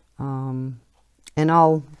 And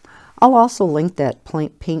I'll also link that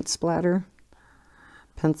paint splatter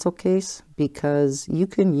pencil case, because you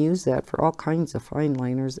can use that for all kinds of fine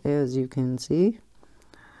liners, as you can see,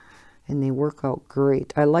 and they work out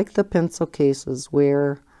great. I like the pencil cases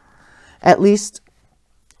where, at least,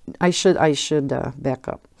 I should back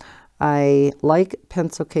up. I like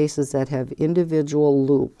pencil cases that have individual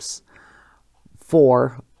loops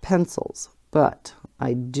for pencils, but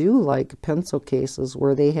I do like pencil cases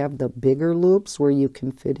where they have the bigger loops where you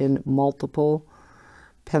can fit in multiple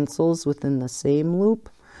pencils within the same loop,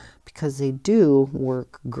 because they do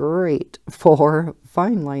work great for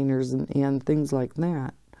fine liners and things like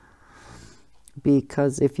that.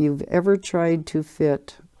 Because if you've ever tried to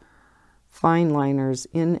fit fine liners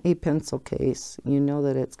in a pencil case, you know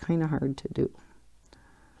that it's kind of hard to do.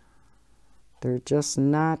 They're just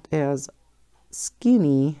not as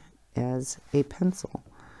skinny as a pencil.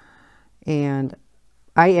 And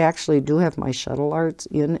I actually do have my shuttle arts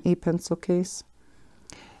in a pencil case.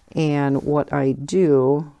 And what I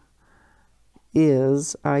do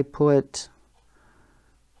is I put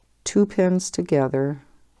 2 pens together,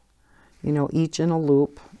 you know, each in a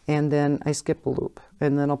loop, and then I skip a loop.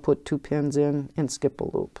 And then I'll put 2 pens in and skip a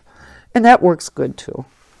loop. And that works good too.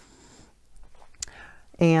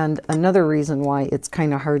 And another reason why it's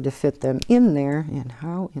kind of hard to fit them in there, and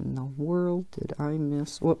how in the world did I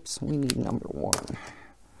miss, whoops, we need number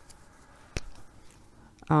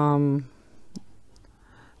 1.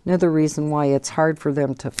 Another reason why it's hard for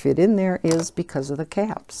them to fit in there is because of the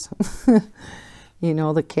caps. You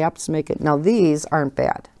know, the caps make it, now these aren't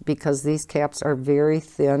bad because these caps are very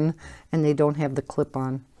thin and they don't have the clip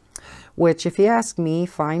on. Which, if you ask me,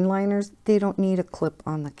 fine liners, they don't need a clip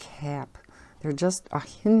on the cap. They're just a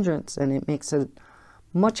hindrance and it makes it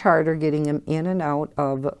much harder getting them in and out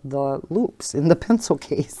of the loops in the pencil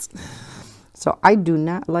case. So I do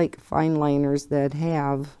not like fine liners that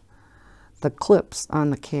have the clips on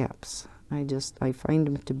the caps. I find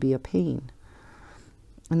them to be a pain.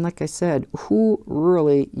 And like I said, who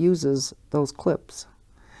really uses those clips?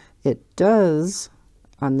 It does,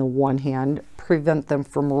 on the one hand, prevent them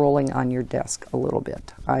from rolling on your desk a little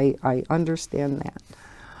bit. I understand that.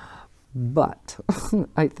 But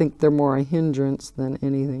I think they're more a hindrance than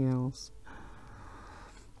anything else.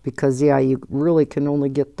 Because, yeah, you really can only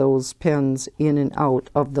get those pens in and out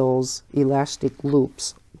of those elastic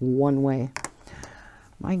loops one way.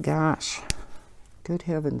 My gosh. Good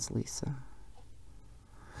heavens, Lisa.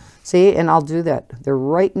 See, and I'll do that. They're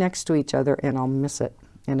right next to each other, and I'll miss it.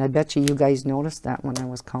 And I bet you guys noticed that when I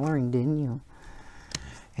was coloring, didn't you?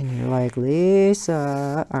 And you're like,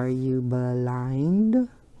 Lisa, are you blind?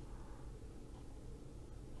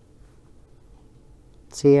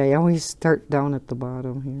 See, I always start down at the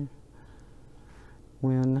bottom here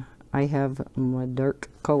when I have my dark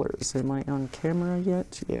colors. Am I on camera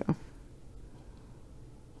yet? Yeah.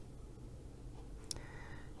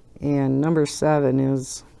 And number 7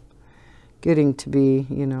 is getting to be,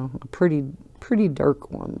 you know, a pretty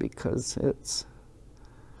dark one because it's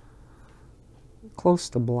close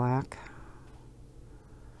to black.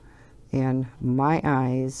 And my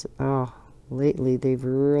eyes, oh, lately they've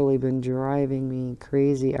really been driving me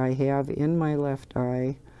crazy. I have in my left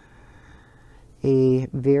eye a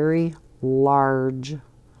very large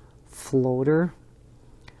floater.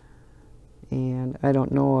 And I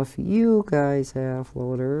don't know if you guys have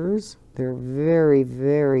floaters. They're very,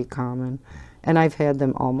 very common. And I've had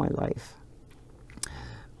them all my life.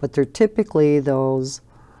 But they're typically those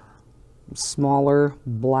smaller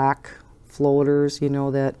black floaters, you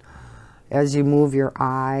know, that as you move your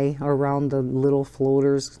eye around the little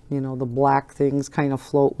floaters, you know, the black things kind of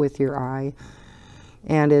float with your eye.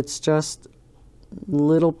 And it's just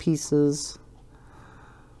little pieces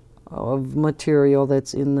of material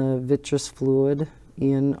that's in the vitreous fluid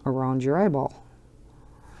in around your eyeball.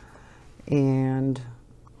 And,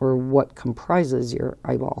 or what comprises your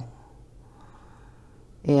eyeball.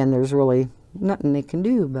 And there's really nothing they can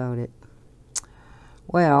do about it.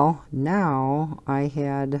 Well, now I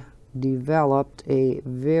had developed a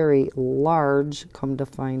very large, come to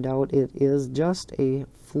find out it is just a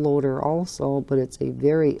floater also, but it's a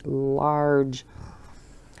very large,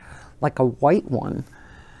 like a white one.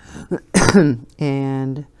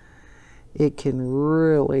 And it can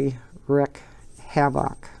really wreak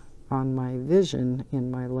havoc on my vision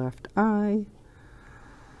in my left eye.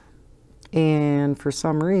 And for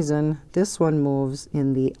some reason, this one moves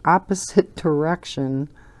in the opposite direction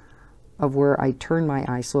of where I turn my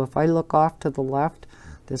eye. So if I look off to the left,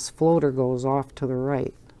 this floater goes off to the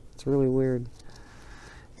right. It's really weird.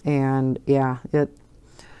 And yeah, it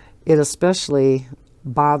especially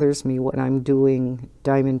bothers me when I'm doing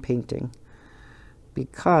diamond painting,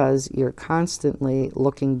 because you're constantly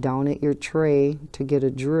looking down at your tray to get a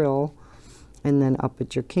drill, and then up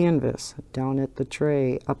at your canvas, down at the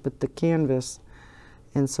tray, up at the canvas.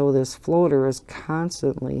 And so this floater is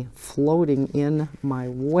constantly floating in my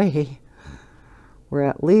way, where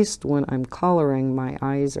at least when I'm coloring, my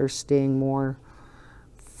eyes are staying more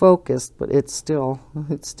focused, but it still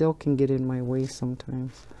can get in my way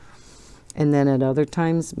sometimes. And then at other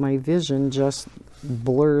times, my vision just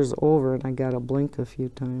blurs over, and I gotta blink a few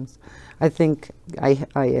times. I think I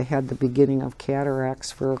had the beginning of cataracts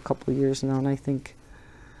for a couple years now, and I think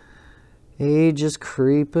age is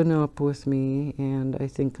creeping up with me, and I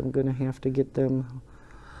think I'm gonna have to get them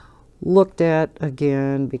looked at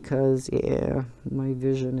again, because yeah, my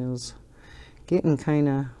vision is getting kind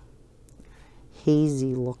of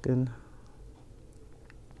hazy looking.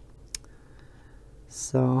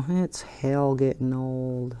 So it's hell getting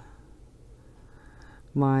old.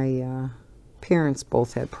 My parents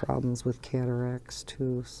both had problems with cataracts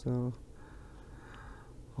too, so.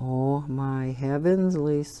 Oh my heavens,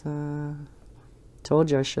 Lisa.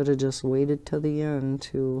 Told you I should have just waited till the end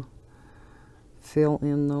to fill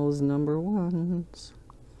in those number 1s,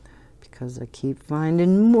 because I keep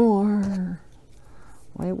finding more.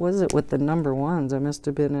 Why was it with the number 1s? I must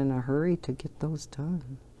have been in a hurry to get those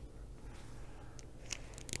done.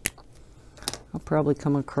 I'll probably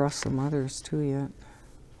come across some others too yet.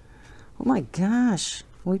 Oh my gosh,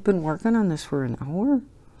 we've been working on this for an hour?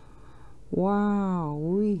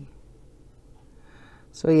 Wow-wee.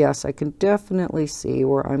 So yes, I can definitely see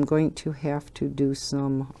where I'm going to have to do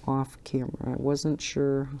some off camera. I wasn't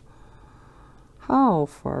sure how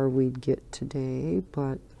far we'd get today,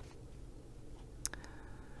 but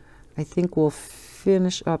I think we'll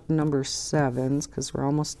finish up number 7s because we're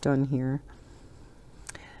almost done here.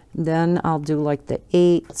 Then I'll do like the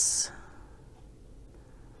 8s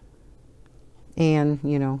and,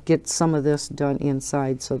 you know, get some of this done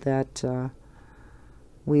inside so that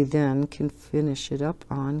we then can finish it up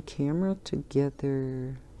on camera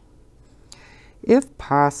together, if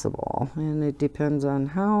possible. And it depends on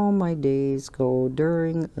how my days go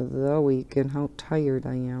during the week and how tired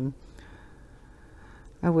I am.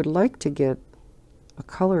 I would like to get a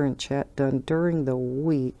color and chat done during the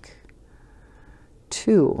week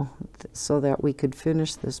too, so that we could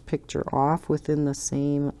finish this picture off within the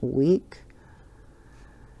same week.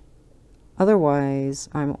 Otherwise,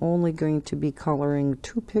 I'm only going to be coloring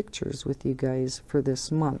 2 pictures with you guys for this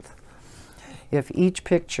month. If each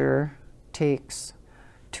picture takes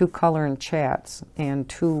 2 color and chats and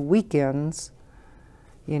 2 weekends,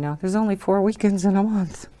 you know, there's only 4 weekends in a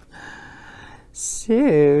month.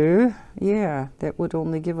 So, yeah, that would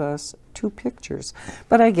only give us 2 pictures.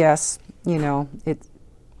 But I guess, you know,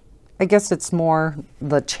 I guess it's more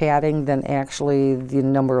the chatting than actually the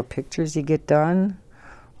number of pictures you get done,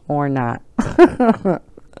 or not.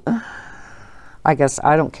 I guess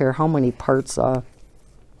I don't care how many parts,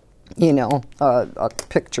 you know, a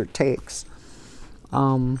picture takes.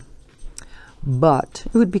 But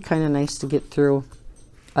it would be kind of nice to get through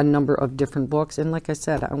a number of different books. And like I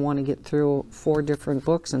said, I want to get through 4 different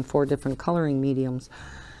books and 4 different coloring mediums.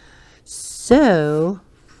 So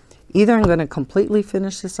either I'm going to completely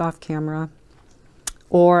finish this off camera,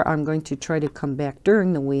 or I'm going to try to come back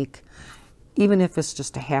during the week, even if it's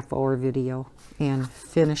just a half-hour video, and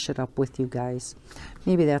finish it up with you guys.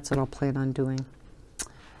 Maybe that's what I'll plan on doing.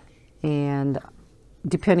 And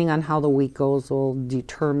depending on how the week goes will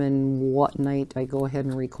determine what night I go ahead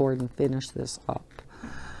and record and finish this up.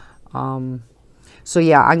 So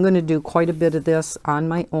yeah, I'm going to do quite a bit of this on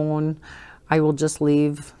my own. I will just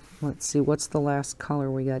leave, let's see, what's the last color?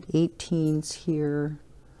 We got 18s here,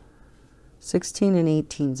 16 and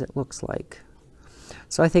 18s it looks like.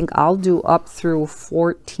 So I think I'll do up through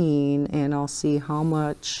 14 and I'll see how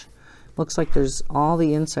much. Looks like there's all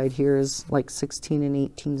the inside here is like 16 and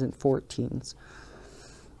 18s and 14s.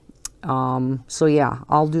 So yeah,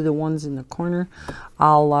 I'll do the ones in the corner.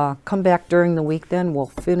 I'll come back during the week then. We'll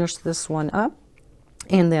finish this one up.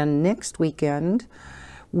 And then next weekend,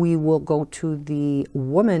 we will go to the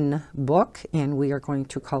Woman book and we are going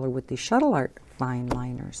to color with the Shuttle Art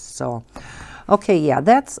Fineliners. So, okay, yeah,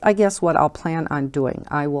 that's, I guess, what I'll plan on doing.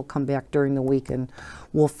 I will come back during the week and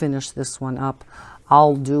we'll finish this one up.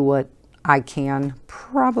 I'll do what I can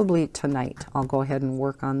probably tonight. I'll go ahead and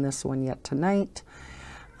work on this one yet tonight.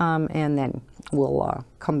 And then we'll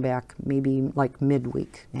come back maybe like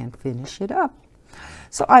midweek and finish it up.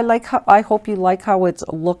 So I hope you like how it's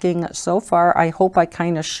looking so far. I hope I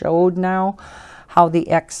kind of showed now how the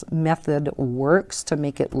X method works to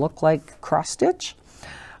make it look like cross stitch.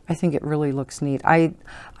 I think it really looks neat. I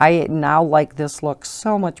now like this look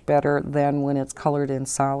so much better than when it's colored in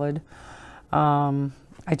solid.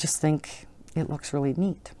 I just think it looks really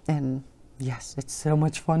neat, and yes, it's so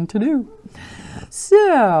much fun to do.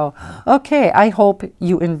 So, okay, I hope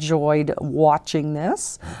you enjoyed watching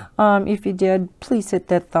this. If you did, please hit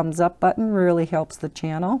that thumbs up button. Really helps the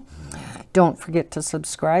channel. Don't forget to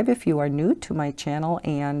subscribe if you are new to my channel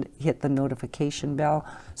and hit the notification bell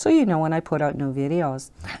so you know when I put out new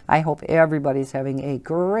videos. I hope everybody's having a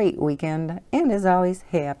great weekend, and as always,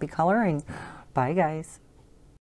 happy coloring. Bye, guys.